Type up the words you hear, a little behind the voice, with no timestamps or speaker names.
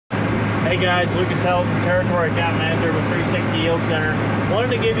Hey guys, Lucas Helton, Territory Account Manager with 360 Yield Center.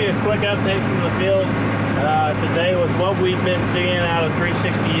 Wanted to give you a quick update from the field today with what we've been seeing out of 360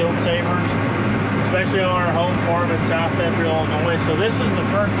 Yield Savers, especially on our home farm in South Central Illinois. So this is the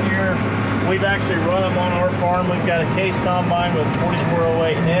first year we've actually run them on our farm. We've got a case combine with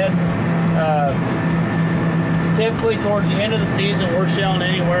 4408 head. Typically towards the end of the season, we're shelling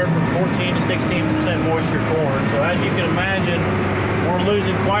anywhere from 14 to 16% moisture corn. So as you can imagine, we're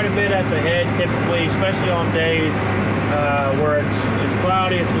losing quite a bit at the head, typically, especially on days where it's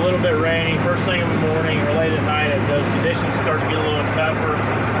cloudy, it's a little bit rainy, first thing in the morning or late at night. As those conditions start to get a little tougher,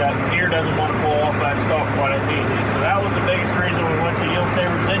 that ear doesn't want to pull off that stalk quite as easy. So that was the biggest reason we went to Yield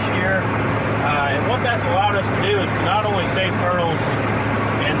Savers this year. And what that's allowed us to do is to not only save kernels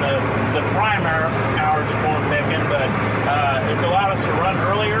in the prime hours of corn picking, but it's allowed us to run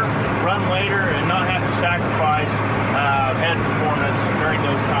earlier, run later, and not have to sacrifice head performance during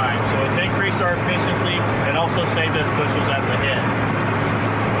those times. So it's increased our efficiency and also saved us bushels at the head.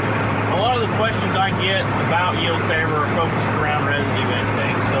 A lot of the questions I get about Yield Saver are focused around residue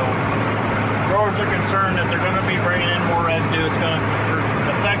intake. So growers are concerned that they're going to be bringing in more residue. It's going to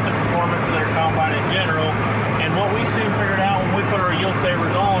affect the performance of their combine in general. And what we soon figured out when we put our Yield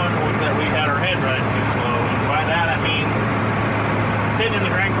Savers on was that we had our head running too slow. And by that I mean, sitting in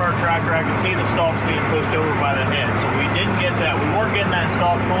the grain cart tractor, I could see the stalks being pushed over by the head. So we didn't get that. We weren't getting that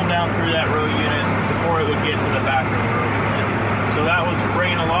stalk pulled down through that row unit before it would get to the back of the row unit. So that was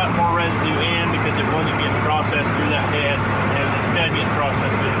bringing a lot more residue in because it wasn't getting processed through that head, and it was instead getting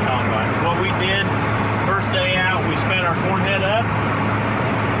processed through the combine. So what we did, first day out, we sped our corn head up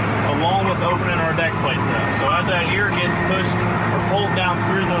along with opening our deck plates up. So as that ear gets pushed or pulled down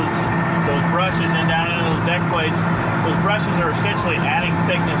through those brushes and down into those deck plates, those brushes are essentially adding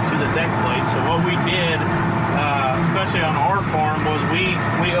thickness to the deck plates. So what we did, especially on our farm, was we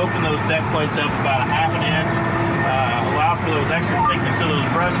opened those deck plates up about a ½ inch, allowed for those extra thickness of those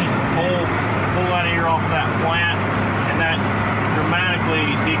brushes to pull that ear off of that plant, and that dramatically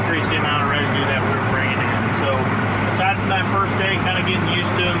decreased the amount of residue that we were bringing in. So aside from that first day, kind of getting used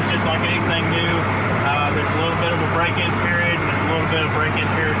to them, just like anything new, there's a little bit of a break-in period, and there's a little bit of break-in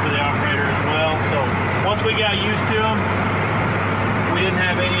period for the operator as well. So once we got used to them, we didn't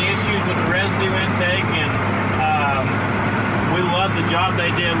have any issues with the residue intake, and we loved the job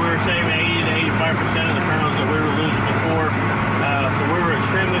they did. We were saving 80 to 85% of the kernels that we were losing before. So we were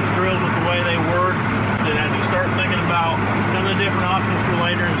extremely thrilled with the way they worked. And as you start thinking about some of the different options for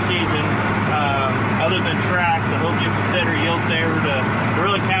later in the season, other than tracks, I hope you consider Yield Saver to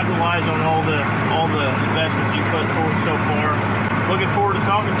really capitalize on all the investments you put forward so far. Looking forward to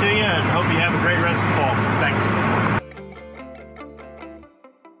talking to you, and hope you have a great rest of the fall. Thanks.